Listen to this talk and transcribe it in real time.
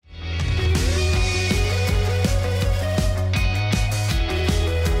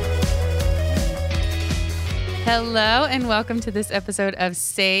Hello and welcome to this episode of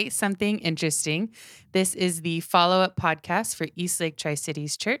Say Something Interesting. This is the follow-up podcast for Eastlake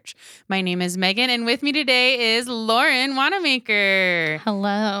Tri-Cities Church. My name is Megan, and with me today is Lauren Wanamaker.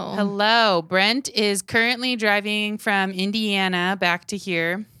 Hello. Hello. Brent is currently driving from Indiana back to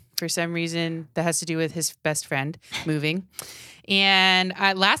here for some reason that has to do with his best friend moving. And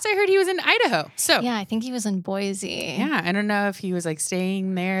last I heard he was in Idaho. So Yeah, I think he was in Boise. yeah, I don't know if he was like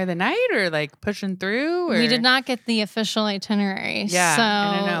staying there the night or like pushing through. Or... We did not get the official itinerary. Yeah, so,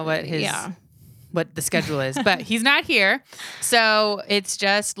 I don't know what the schedule is, but he's not here. So it's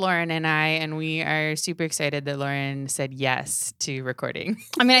just Lauren and I, and we are super excited that Lauren said yes to recording.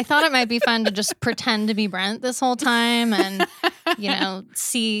 I mean, I thought it might be fun to just pretend to be Brent this whole time and,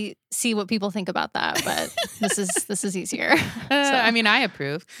 see what people think about that. But this is easier. I mean, I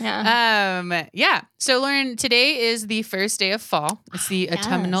approve. Yeah. So Lauren, today is the first day of fall. It's the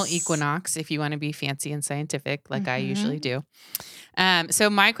autumnal equinox, if you want to be fancy and scientific, like I usually do. So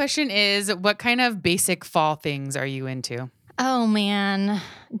my question is, what kind of basic fall things are you into? Oh, man.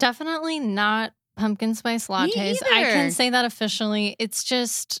 Definitely not pumpkin spice lattes. I can say that officially. It's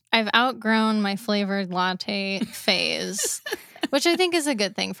just, I've outgrown my flavored latte phase, which I think is a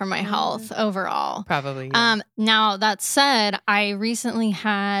good thing for my health overall. Probably. Yeah. Now, that said, I recently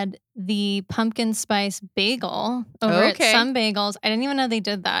had the pumpkin spice bagel over at Some Bagels. I didn't even know they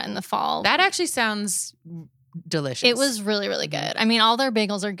did that in the fall. That actually sounds delicious. It was really, really good. I mean, all their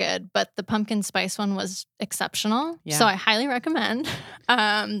bagels are good, but the pumpkin spice one was exceptional. Yeah. So I highly recommend.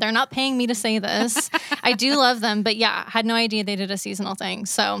 They're not paying me to say this. I do love them, but yeah, had no idea they did a seasonal thing.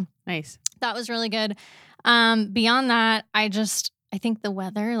 So nice. That was really good. Beyond that, I think the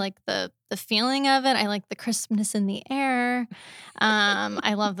weather, like the feeling of it, I like the crispness in the air.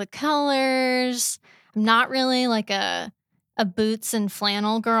 I love the colors. I'm not really like a boots and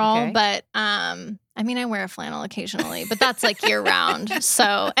flannel girl, but I mean, I wear a flannel occasionally, but that's like year round.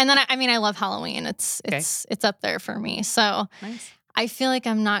 So, and then I love Halloween. It's up there for me. So nice. I feel like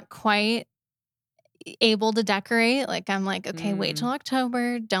I'm not quite able to decorate. Like I'm like, okay, wait till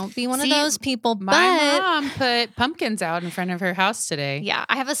October. Don't be one of those people. My mom put pumpkins out in front of her house today. Yeah,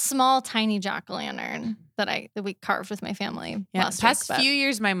 I have a small, tiny jack-o'-lantern that we carved with my family. Yeah, the past few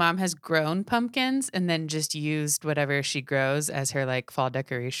years, my mom has grown pumpkins and then just used whatever she grows as her like fall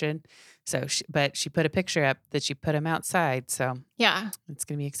decoration. So, but she put a picture up that she put them outside. So yeah, it's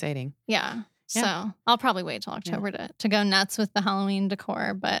gonna be exciting. Yeah. So I'll probably wait till October to go nuts with the Halloween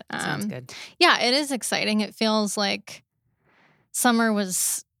decor. But sounds good. Yeah, it is exciting. It feels like summer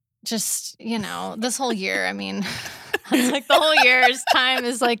was just, this whole year. I mean, it's like the whole year's time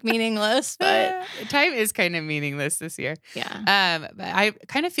is like meaningless, but time is kind of meaningless this year. Yeah. I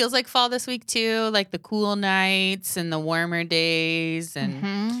kind of feels like fall this week too, like the cool nights and the warmer days.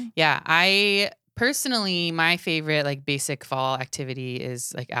 And I personally, my favorite like basic fall activity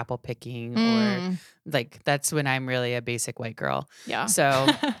is like apple picking or like that's when I'm really a basic white girl. Yeah. So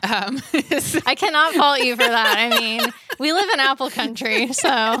I cannot fault you for that. I mean, we live in apple country,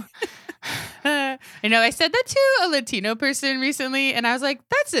 so I know I said that to a Latino person recently and I was like,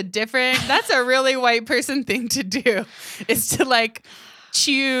 that's a really white person thing to do is to like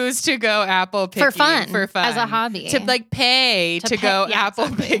choose to go apple picking for fun as a hobby to like pay to go apple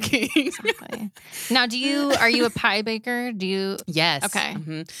picking. Exactly. Now, are you a pie baker? Yes. Okay.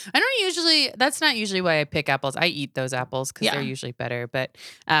 Mm-hmm. That's not usually why I pick apples. I eat those apples because they're usually better, but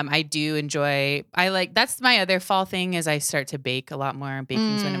I do enjoy, that's my other fall thing is I start to bake a lot more.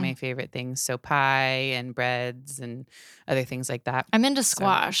 Baking's one of my favorite things. So pie and breads and other things like that. I'm into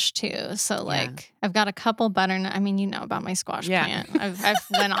squash too. So like I've got a couple butternut. I mean, you know about my squash plant. I've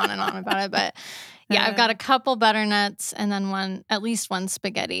went on and on about it, but I've got a couple butternuts and then at least one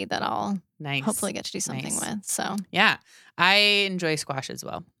spaghetti that I'll hopefully get to do something with. So yeah, I enjoy squash as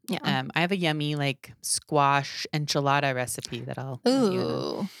well. Yeah. I have a yummy like squash enchilada recipe that I'll.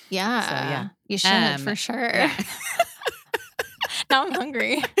 Ooh, yeah. So yeah, you should for sure. Yeah. Now I'm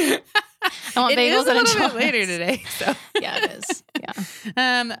hungry. I want bagels and enchiladas. A little bit later today. So yeah, it is.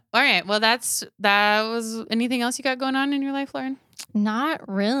 Yeah. All right. Well, that was anything else you got going on in your life, Lauren? Not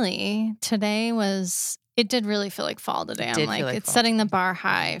really. It did really feel like fall today. I'm like, it's setting the bar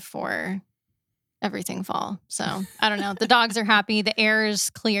high for everything fall. So I don't know. The dogs are happy. The air is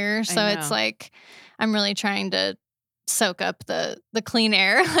clear. So it's like, I'm really trying to soak up the clean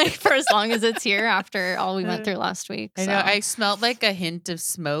air like for as long as it's here after all we went through last week. I know. I smelled like a hint of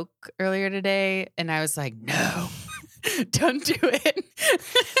smoke earlier today and I was like, no, don't do it.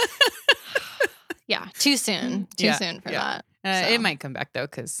 Yeah. Too soon. Too soon for that. It might come back though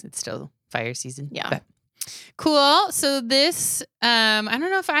because it's still fire season. Yeah. But, Cool. So this, I don't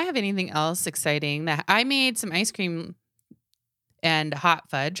know if I have anything else exciting. That I made some ice cream and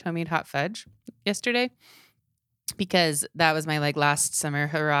homemade hot fudge yesterday, because that was my like last summer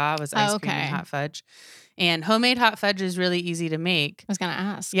hurrah was ice cream and hot fudge. And homemade hot fudge is really easy to make. I was going to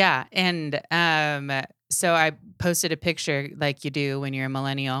ask. Yeah. And so I posted a picture like you do when you're a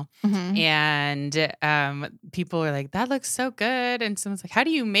millennial. Mhm. And people were like, that looks so good. And someone's like, how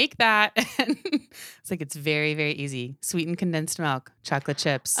do you make that? And it's like, it's very, very easy. Sweetened condensed milk, chocolate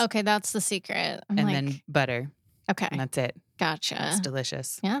chips, Okay, that's the secret. I'm and like, then butter. okay, And that's it. gotcha. It's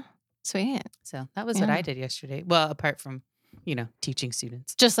delicious. Yeah, sweet. So that was what Yeah. I did yesterday. Well, apart from, teaching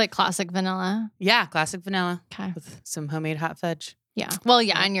students. Just like classic vanilla. Yeah, classic vanilla Okay. with some homemade hot fudge. Yeah. Well,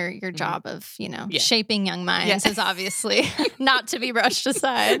 yeah, and your job of, Yeah. shaping young minds Yeah. is obviously not to be brushed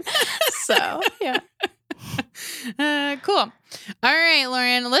aside. So, yeah. Cool. All right,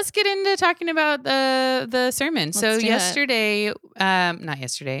 Lauren, let's get into talking about the sermon. So Let's do it. yesterday, not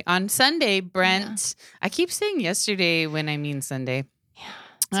yesterday, on Sunday, Brent, I keep saying yesterday when I mean Sunday.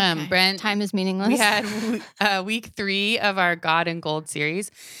 It's okay. Brent, Time is meaningless. we had week 3 of our God and Gold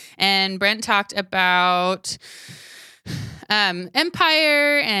series, and Brent talked about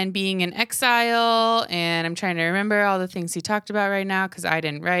empire and being in exile, and I'm trying to remember all the things he talked about right now because I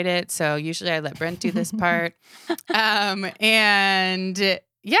didn't write it. So usually I let Brent do this part. And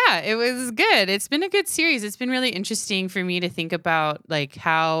yeah, it was good. It's been a good series. It's been really interesting for me to think about like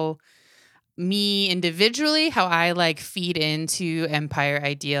how me individually, how I like feed into empire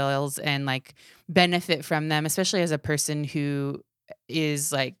ideals and like benefit from them, especially as a person who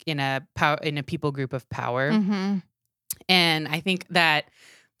is like in a people group of power. Mm-hmm. And I think that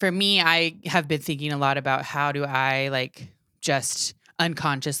for me, I have been thinking a lot about how do I like just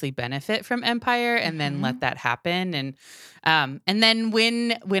unconsciously benefit from empire and then let that happen. And then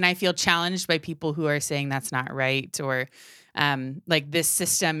when I feel challenged by people who are saying that's not right, or like this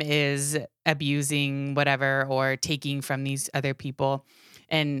system is abusing whatever or taking from these other people.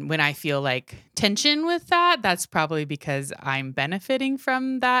 And when I feel like tension with that, that's probably because I'm benefiting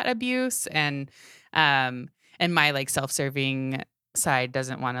from that abuse, and my like self-serving side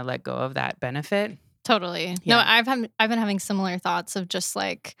doesn't want to let go of that benefit. Totally. Yeah. No, I've been having similar thoughts of just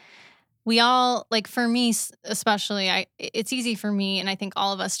like we all like, for me especially, it's easy for me and I think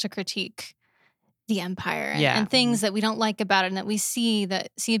all of us to critique the empire and things that we don't like about it, and that we see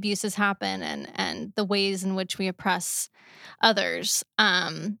abuses happen and the ways in which we oppress others.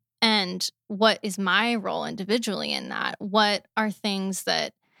 And what is my role individually in that? What are things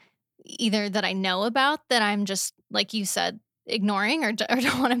that either that I know about that I'm just, like you said, ignoring or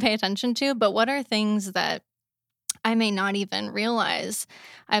don't want to pay attention to, but what are things that I may not even realize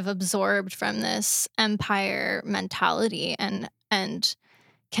I've absorbed from this empire mentality, and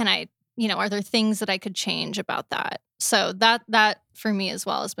can I, are there things that I could change about that? So that for me as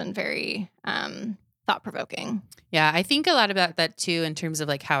well has been very thought-provoking. Yeah, I think a lot about that too in terms of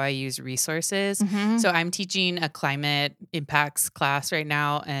like how I use resources. Mm-hmm. So I'm teaching a climate impacts class right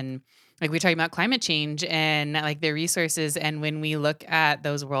now, and like we're talking about climate change and like the resources. And when we look at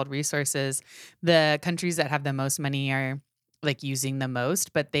those world resources, the countries that have the most money are like using the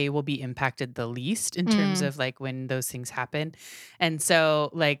most, but they will be impacted the least in terms of like when those things happen. And so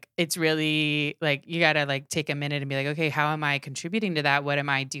like, it's really like, you got to like take a minute and be like, okay, how am I contributing to that? What am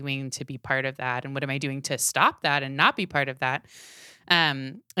I doing to be part of that? And what am I doing to stop that and not be part of that?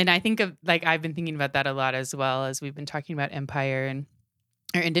 And I think of like, I've been thinking about that a lot as well as we've been talking about empire and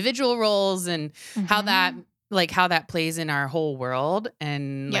our individual roles and how that plays in our whole world,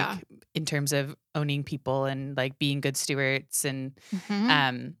 and like in terms of owning people and like being good stewards and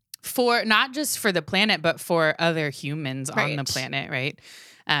for not just for the planet but for other humans on the planet, right?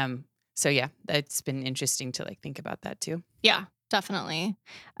 So yeah, it's been interesting to like think about that too. Yeah, definitely.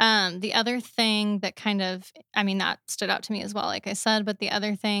 The other thing that kind of, that stood out to me as well, like I said, but the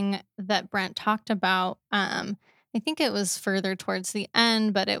other thing that Brent talked about, I think it was further towards the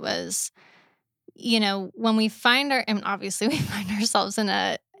end, but it was, when we find obviously we find ourselves in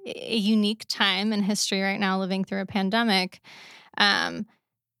a unique time in history right now, living through a pandemic,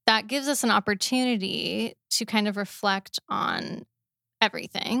 that gives us an opportunity to kind of reflect on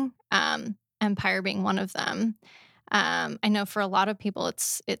everything, empire being one of them. I know for a lot of people,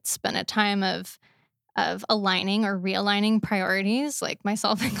 it's been a time of aligning or realigning priorities, like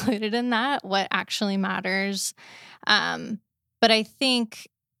myself included in that, what actually matters. But I think,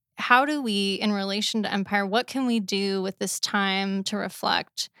 how do we, in relation to empire, what can we do with this time to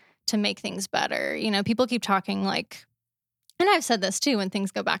reflect, to make things better? People keep talking like, and I've said this too, when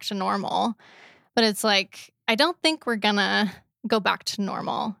things go back to normal, but it's like, I don't think we're gonna go back to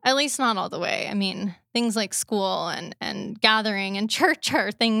normal, at least not all the way. I mean, things like school and gathering and church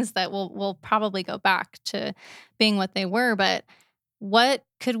are things that will probably go back to being what they were. But what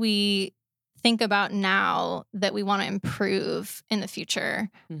could we think about now that we want to improve in the future?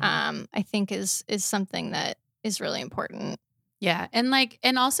 I think is something that is really important. Yeah.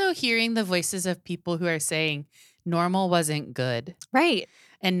 And also hearing the voices of people who are saying normal wasn't good. Right.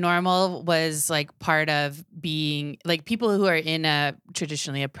 And normal was like part of being like people who are in a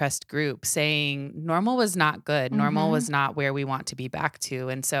traditionally oppressed group saying normal was not good. Normal was not where we want to be back to.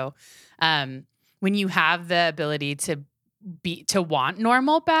 And so when you have the ability to want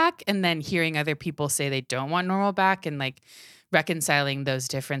normal back and then hearing other people say they don't want normal back and like reconciling those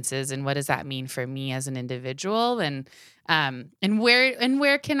differences and what does that mean for me as an individual and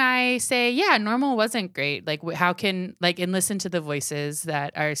where can I say, yeah, normal wasn't great? Like how can and listen to the voices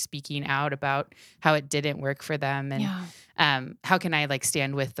that are speaking out about how it didn't work for them and how can I like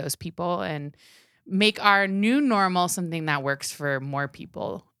stand with those people and make our new normal something that works for more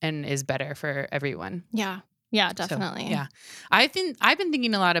people and is better for everyone. Yeah. Yeah, definitely. So, yeah. I've been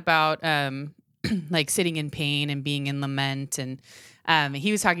thinking a lot about like sitting in pain and being in lament and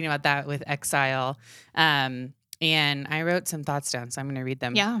he was talking about that with exile. And I wrote some thoughts down, so I'm going to read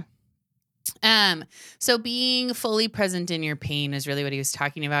them. Yeah. So being fully present in your pain is really what he was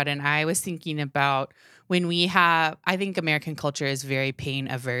talking about. And I was thinking about when I think American culture is very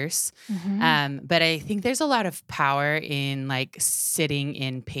pain averse. But I think there's a lot of power in like sitting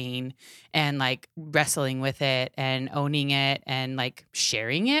in pain and like wrestling with it and owning it and like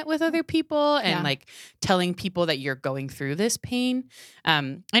sharing it with other people and like telling people that you're going through this pain.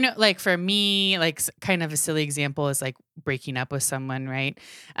 I know like for me, like kind of a silly example is like breaking up with someone, right?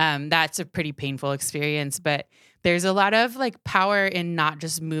 That's a pretty painful experience, but there's a lot of like power in not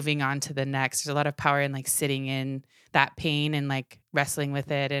just moving on to the next. There's a lot of power in like sitting in that pain and like wrestling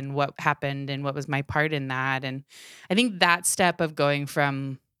with it and what happened and what was my part in that. And I think that step of going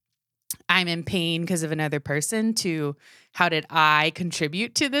from I'm in pain because of another person to how did I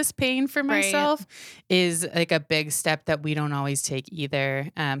contribute to this pain for myself is like a big step that we don't always take either.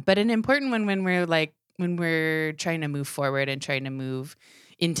 But an important one when we're trying to move forward and trying to move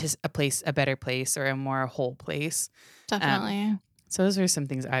into a better place or a more whole place. Definitely. So those are some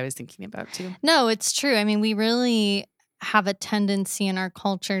things I was thinking about too. No, it's true. I mean, we really have a tendency in our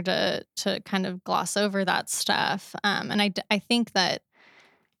culture to kind of gloss over that stuff. And I think that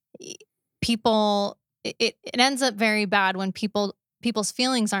people, it ends up very bad when people's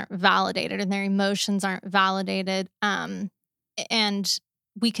feelings aren't validated and their emotions aren't validated. And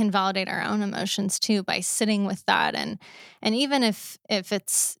we can validate our own emotions too by sitting with that. And even if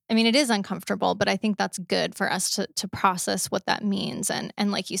it's, I mean, it is uncomfortable, but I think that's good for us to process what that means.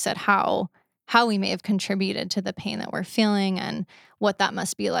 And like you said, how we may have contributed to the pain that we're feeling and what that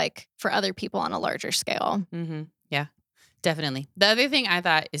must be like for other people on a larger scale. Yeah, definitely. The other thing I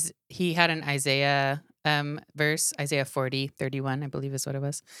thought is he had an Isaiah verse, Isaiah 40:31, I believe is what it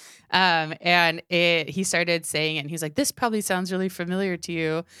was. And he started saying it and he's like, this probably sounds really familiar to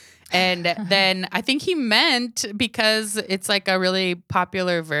you. And then I think he meant because it's like a really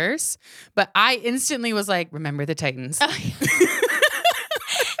popular verse, but I instantly was like, remember the Titans.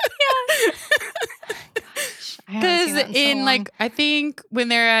 Because in like I think when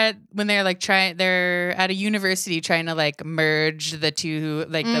they're at a university trying to like merge the two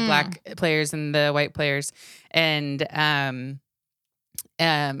like the black players and the white players and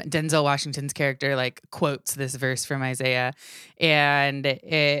Denzel Washington's character like quotes this verse from Isaiah and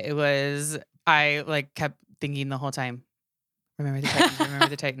it was I like kept thinking the whole time, remember the Titans, remember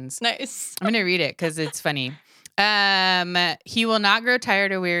the Titans. Nice. I'm gonna read it because it's funny. He will not grow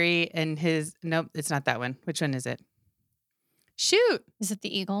tired or weary and nope, it's not that one. Which one is it? Shoot. Is it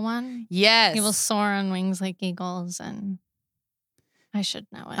the eagle one? Yes. He will soar on wings like eagles and I should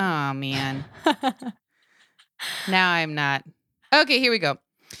know it. Oh man. Now I'm not. Okay, here we go.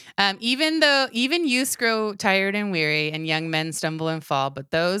 Even youths grow tired and weary, and young men stumble and fall,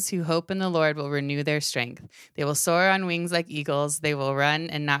 but those who hope in the Lord will renew their strength. They will soar on wings like eagles. They will run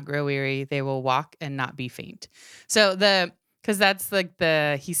and not grow weary. They will walk and not be faint. So because that's like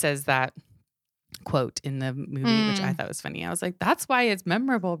he says that quote in the movie, which I thought was funny. I was like, that's why it's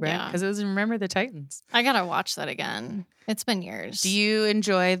memorable, Brent, because it was Remember the Titans. I gotta watch that again. It's been years. Do you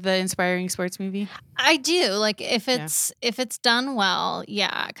enjoy the Inspiring Sports movie? I do. Like if it's done well,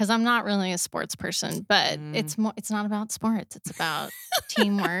 yeah. Because I'm not really a sports person, but it's not about sports. It's about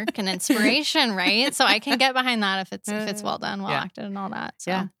teamwork and inspiration, right? So I can get behind that if it's well done, well acted, and all that.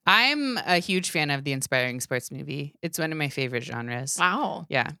 So. Yeah, I'm a huge fan of the Inspiring Sports movie. It's one of my favorite genres. Wow.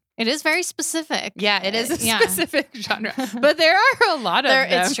 Yeah. It is very specific. Yeah, it is a specific genre, but there are a lot of them.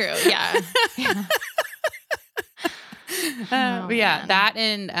 It's true. Yeah. That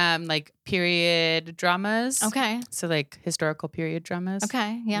and like period dramas. Okay. So like historical period dramas.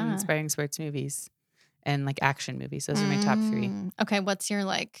 Okay. Yeah. Inspiring sports movies and like action movies. Those are my top 3. Okay. What's your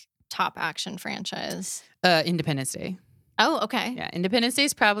like top action franchise? Independence Day. Oh, okay. Yeah. Independence Day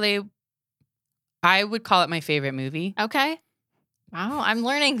is probably, I would call it my favorite movie. Okay. Wow. I'm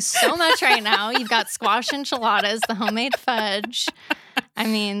learning so much right now. You've got squash enchiladas, the homemade fudge. I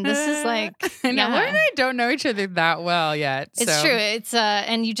mean, this is like, Lauren and I don't know each other that well yet. It's true. It's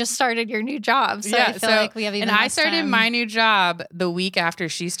and you just started your new job, so I feel like we have even. And I started my new job the week after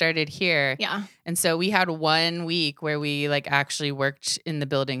she started here. Yeah. And so we had 1 week where we like actually worked in the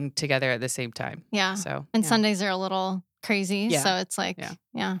building together at the same time. Yeah. So and Sundays are a little crazy, so it's like,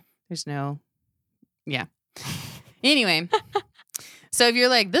 there's no, Anyway, so if you're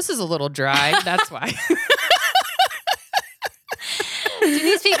like, this is a little dry, that's why. Do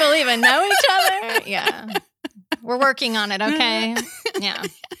these people even know each other? Yeah. We're working on it, okay? Yeah.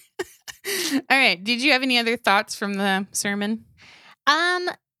 All right. Did you have any other thoughts from the sermon?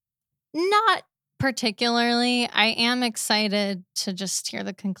 Not particularly. I am excited to just hear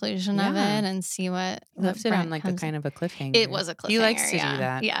the conclusion of it and see what left it on like a kind of a cliffhanger. It was a cliffhanger. He likes to do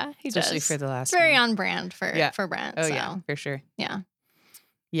that. Yeah, he especially does. for the last It's very one. on brand for Brent. Oh, so. yeah, for sure. Yeah.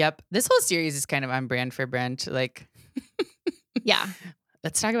 Yep. This whole series is kind of on brand for Brent. Like, yeah.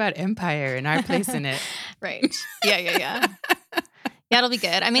 Let's talk about Empire and our place in it. Right. Yeah. Yeah, it'll be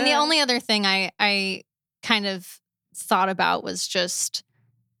good. I mean, the only other thing I kind of thought about was just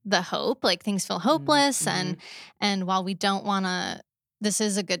the hope. Like things feel hopeless, and while we don't want to, this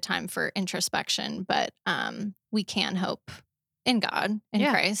is a good time for introspection, but we can hope in God, in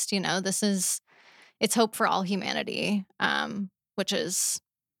Christ. You know, it's hope for all humanity, which is.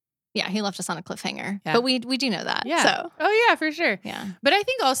 Yeah, he left us on a cliffhanger, but we do know that. Yeah. So. Oh yeah, for sure. Yeah. But I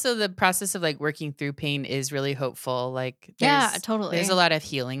think also the process of like working through pain is really hopeful. Like, totally. There's a lot of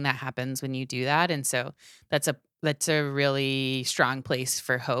healing that happens when you do that, and so that's a really strong place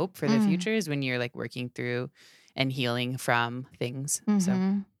for hope for the future is when you're like working through and healing from things.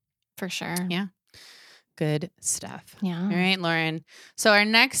 So for sure. Yeah. Good stuff. Yeah. All right, Lauren. So our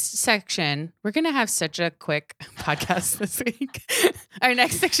next section, we're going to have such a quick podcast this week. Our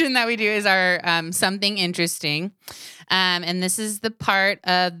next section that we do is our something interesting. And this is the part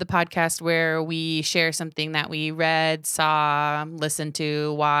of the podcast where we share something that we read, saw, listened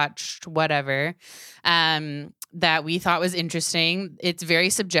to, watched, whatever, that we thought was interesting. It's very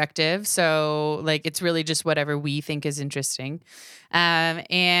subjective. So like, it's really just whatever we think is interesting.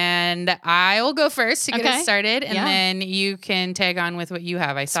 And I will go first to get us started, and then you can tag on with what you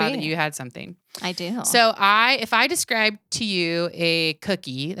have. I saw that you had something. I do. So if I described to you a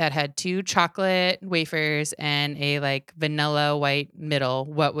cookie that had 2 chocolate wafers and a like vanilla white middle,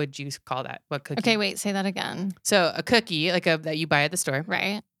 what would you call that? What cookie? Okay, wait, say that again. So a cookie like that you buy at the store,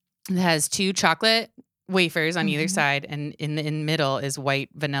 right? That has 2 chocolate wafers on either side, and in the middle is white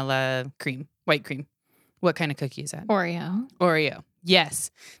cream. What kind of cookie is that? Oreo.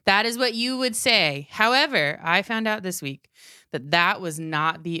 Yes, that is what you would say. However, I found out this week that was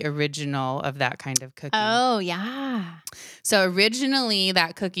not the original of that kind of cookie. Oh, yeah. So originally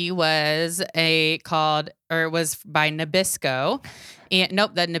that cookie was by Nabisco. And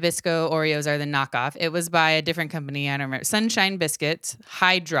nope, the Nabisco Oreos are the knockoff. It was by a different company. I don't remember. Sunshine Biscuits,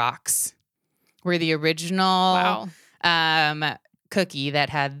 Hydrox were the original cookie that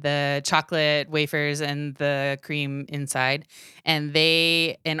had the chocolate wafers and the cream inside. And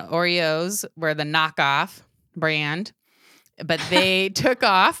Oreos were the knockoff brand, but they took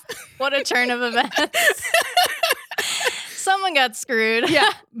off. What a turn of events. Someone got screwed.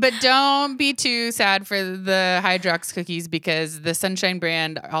 Yeah, but don't be too sad for the Hydrox cookies because the Sunshine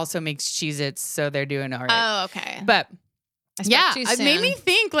brand also makes Cheez-Its, so they're doing all right. Oh, okay. But it made me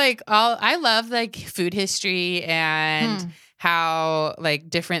think like I love like food history and how like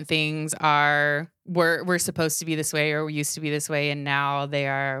different things were supposed to be this way or used to be this way, and now they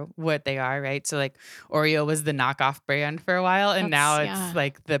are what they are, right? So like Oreo was the knockoff brand for a while, and now it's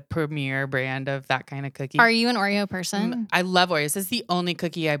like the premier brand of that kind of cookie. Are you an Oreo person? I love Oreos. It's the only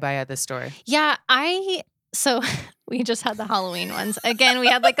cookie I buy at the store. Yeah, I So we just had the Halloween ones. Again, we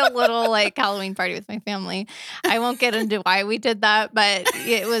had like a little like Halloween party with my family. I won't get into why we did that, but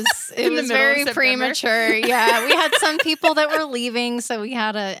it was very premature. Yeah. We had some people that were leaving, so we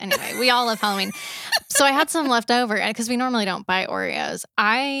had anyway, we all love Halloween. So I had some left over because we normally don't buy Oreos.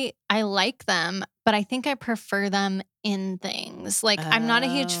 I like them, but I think I prefer them in things. Like I'm not a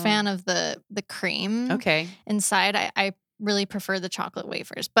huge fan of the cream inside. I really prefer the chocolate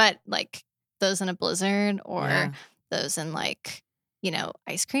wafers, but like those in a Blizzard or those in like,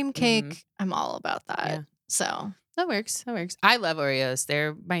 ice cream cake. I'm all about that. Yeah. So that works. I love Oreos.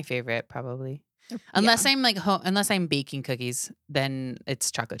 They're my favorite probably. Unless I'm like unless I'm baking cookies, then it's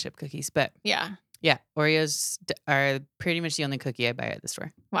chocolate chip cookies. But yeah, Oreos are pretty much the only cookie I buy at the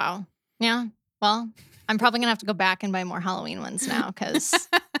store. Wow. Yeah. Well, I'm probably gonna have to go back and buy more Halloween ones now because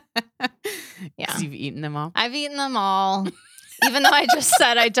you've eaten them all. I've eaten them all. Even though I just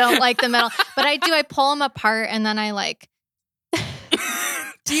said I don't like the middle, but I do. I pull them apart and then I like.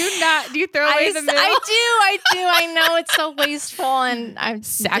 Do you throw away the middle? I do. I know it's so wasteful and I'm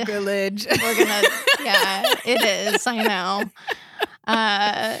sacrilege. We're gonna. Yeah, it is. I know.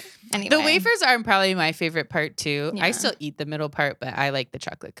 Anyway, the wafers are probably my favorite part too. Yeah. I still eat the middle part, but I like the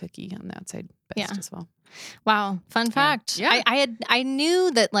chocolate cookie on the outside best as well. Wow, fun fact. Yeah. I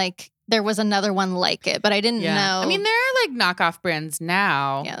knew that like. There was another one like it, but I didn't know. I mean, there are like knockoff brands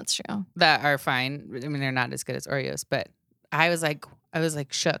now. Yeah, that's true. That are fine. I mean, they're not as good as Oreos, but I was like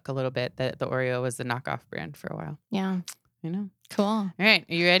shook a little bit that the Oreo was the knockoff brand for a while. Yeah. Cool. All right.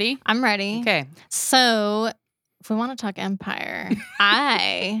 Are you ready? I'm ready. Okay. So if we want to talk Empire,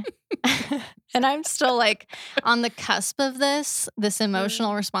 and I'm still like on the cusp of this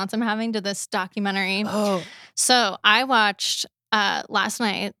emotional response I'm having to this documentary. Oh. So I watched last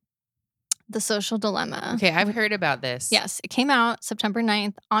night, The Social Dilemma. Okay, I've heard about this. Yes, it came out September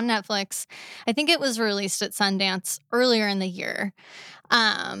 9th on Netflix. I think it was released at Sundance earlier in the year.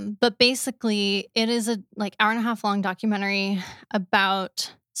 But basically, it is a like hour and a half long documentary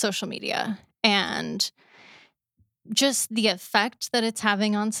about social media and just the effect that it's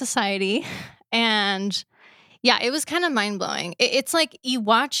having on society. And yeah, it was kind of mind-blowing. It's like you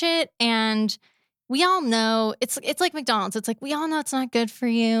watch it and we all know it's like McDonald's. It's like we all know it's not good for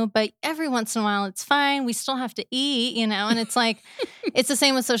you, but every once in a while it's fine. We still have to eat, And it's like it's the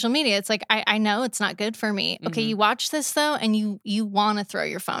same with social media. It's like I know it's not good for me. Okay, you watch this though, and you want to throw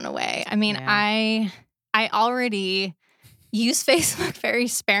your phone away. I mean, I already use Facebook very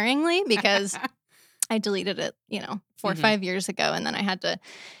sparingly because I deleted it, 4 or 5 years ago, and then I had to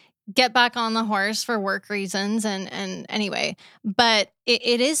get back on the horse for work reasons. And anyway, but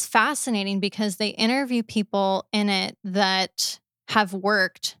it is fascinating because they interview people in it that have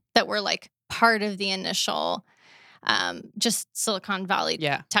worked, that were like part of the initial, just Silicon Valley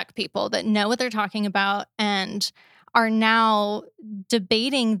tech people that know what they're talking about and are now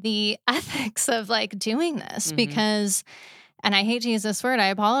debating the ethics of like doing this because, and I hate to use this word, I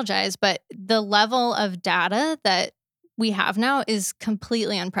apologize, but the level of data that we have now is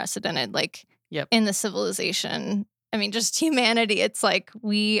completely unprecedented, like in the civilization. I mean, just humanity. It's like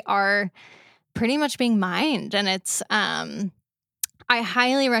we are pretty much being mined, and it's. I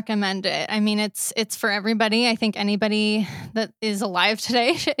highly recommend it. I mean, it's for everybody. I think anybody that is alive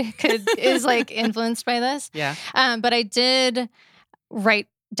today is like influenced by this. Yeah. But I did write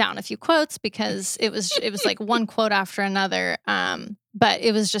down a few quotes because it was like one quote after another. But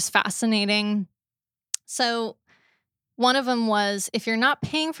it was just fascinating. So. One of them was, if you're not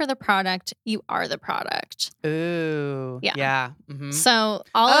paying for the product, you are the product. Ooh. Yeah. Mm-hmm. So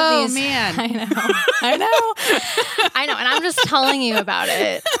all of these. Oh, man. I know. And I'm just telling you about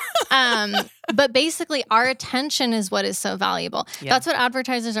it. But basically, our attention is what is so valuable. Yeah. That's what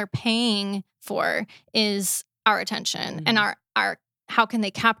advertisers are paying for, is our attention and our how can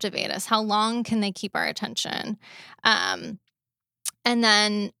they captivate us? How long can they keep our attention? And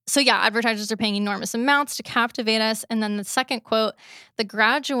then, advertisers are paying enormous amounts to captivate us. And then the second quote, the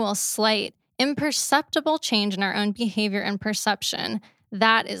gradual, slight, imperceptible change in our own behavior and perception,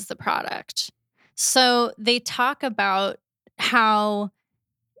 that is the product. So they talk about how,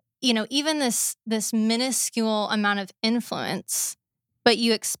 even this minuscule amount of influence, but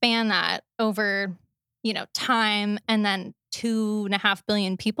you expand that over, time, and then 2.5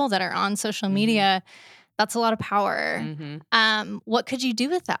 billion people that are on social media. That's a lot of power. What could you do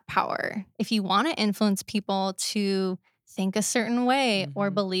with that power? If you want to influence people to think a certain way or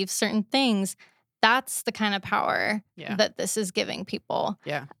believe certain things, that's the kind of power that this is giving people.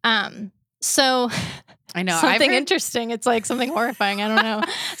 Yeah. So I know something interesting. It's like something horrifying. I don't know.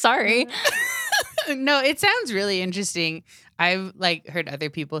 Sorry. No, it sounds really interesting. I've like heard other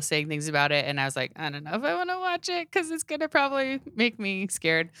people saying things about it, and I was like, I don't know if I want to watch it because it's gonna probably make me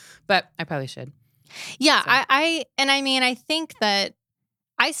scared, but I probably should. Yeah, So. I think that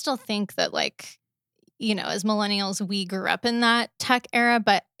I still think that like, as millennials, we grew up in that tech era,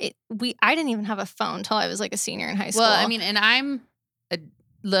 but I didn't even have a phone till I was like a senior in high school. Well, I mean, and I'm a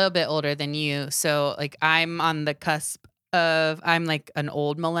little bit older than you, so like I'm on the cusp of I'm like an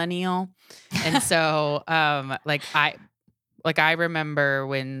old millennial, and so I remember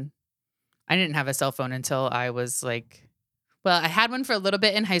when I didn't have a cell phone until I was like, well, I had one for a little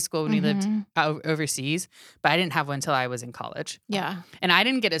bit in high school when we lived overseas, but I didn't have one until I was in college. Yeah, and I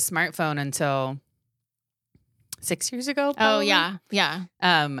didn't get a smartphone until 6 years ago. Probably. Oh yeah.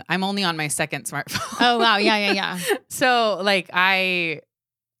 I'm only on my second smartphone. Oh wow, yeah. So like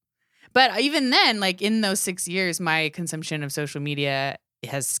but even then, like in those 6 years, my consumption of social media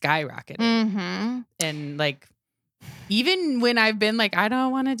has skyrocketed. Mm-hmm. And like, even when I've been like, I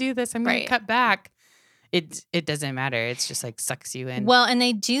don't want to do this, I'm going to cut back. It doesn't matter. It's just like sucks you in. Well, and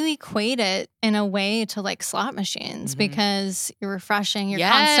they do equate it in a way to like slot machines because you're refreshing. You're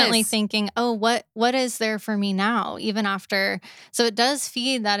constantly thinking, oh, what is there for me now? Even after. So it does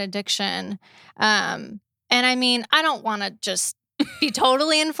feed that addiction. And I mean, I don't want to just be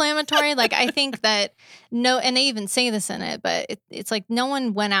totally inflammatory. Like I think that and they even say this in it, but it's like no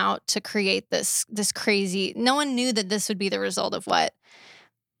one went out to create this crazy. No one knew that this would be the result of what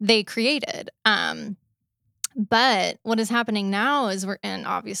they created. But what is happening now is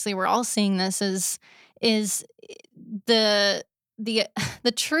obviously we're all seeing this is the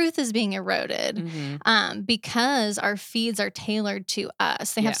truth is being eroded because our feeds are tailored to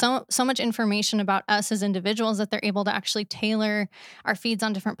us. They have so much information about us as individuals that they're able to actually tailor our feeds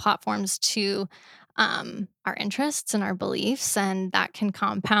on different platforms to our interests and our beliefs, and that can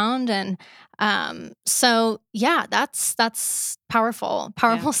compound. And so yeah, that's powerful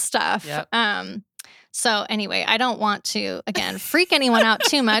stuff. Yep. So anyway, I don't want to, again, freak anyone out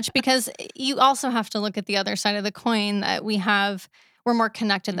too much because you also have to look at the other side of the coin that we're more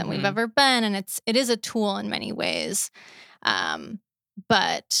connected than we've ever been. And it is a tool in many ways.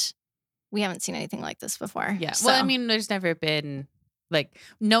 But we haven't seen anything like this before. Yeah. So. Well, I mean, there's never been like,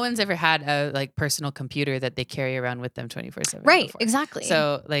 no one's ever had a like personal computer that they carry around with them 24/7. Right. Before. Exactly.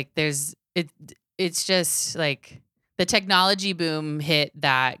 So like it's just like, the technology boom hit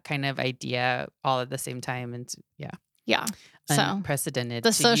that kind of idea all at the same time, and yeah, unprecedented.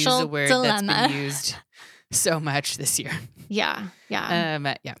 The social use a word dilemma that's been used so much this year. Yeah.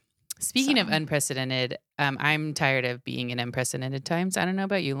 Speaking of unprecedented, I'm tired of being in unprecedented times. I don't know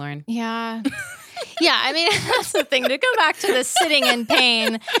about you, Lauren. Yeah. Yeah, I mean, that's the thing. To go back to the sitting in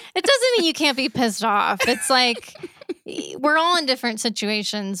pain, it doesn't mean you can't be pissed off. It's like we're all in different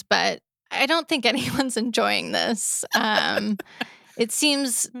situations, but I don't think anyone's enjoying this. It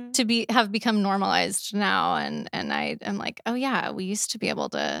seems to have become normalized now, and I am like, oh yeah, we used to be able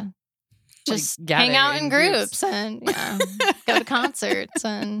to just like hang out in groups and go to concerts,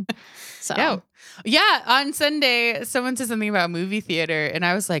 and so yeah. On Sunday, someone said something about movie theater, and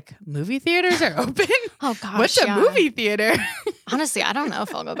I was like, movie theaters are open? Oh gosh, what's a movie theater? Honestly, I don't know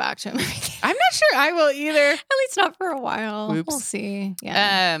if I'll go back to a movie theater. I'm not sure I will either. At least not for a while. Oops. We'll see.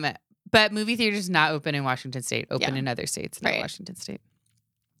 Yeah. But movie theaters not open in Washington State, open in other states, not Washington State.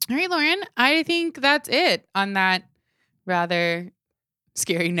 All right, Lauren, I think that's it on that rather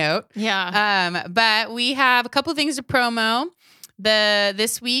scary note. Yeah. But we have a couple things to promo.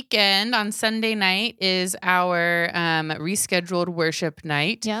 This weekend on Sunday night is our rescheduled worship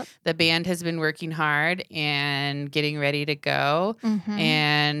night. Yep. The band has been working hard and getting ready to go.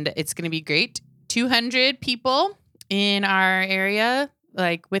 And it's going to be great. 200 people in our area,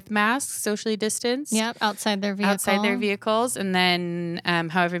 like with masks, socially distanced. Yep, outside their vehicles. And then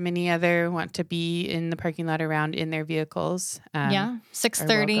however many other want to be in the parking lot around in their vehicles.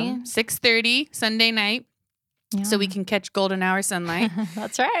 6:30. 6:30 Sunday night. Yeah. So we can catch golden hour sunlight.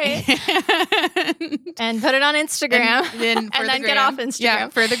 That's right. And put it on Instagram. And then get off Instagram. Yeah,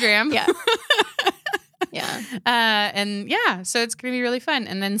 for the gram. Yeah. So it's going to be really fun.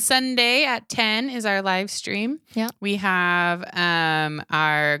 And then Sunday at 10 is our live stream. Yeah. We have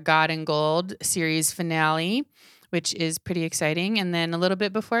our God and Gold series finale, which is pretty exciting. And then a little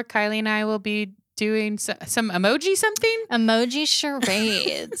bit before, Kylie and I will be doing some emoji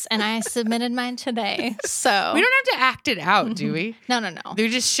charades. And I submitted mine today. So we don't have to act it out, do we? No. They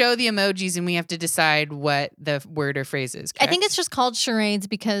just show the emojis and we have to decide what the word or phrase is. Correct? I think it's just called charades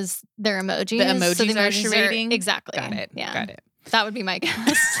because they're emojis. The emojis are charading? Exactly. Got it. That would be my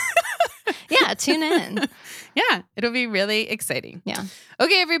guess. Yeah, Yeah, tune in. Yeah, it'll be really exciting. Yeah.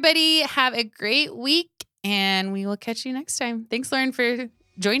 Okay, everybody, have a great week, and we will catch you next time. Thanks, Lauren, for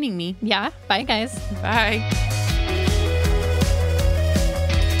joining me. Yeah. Bye, guys. Bye.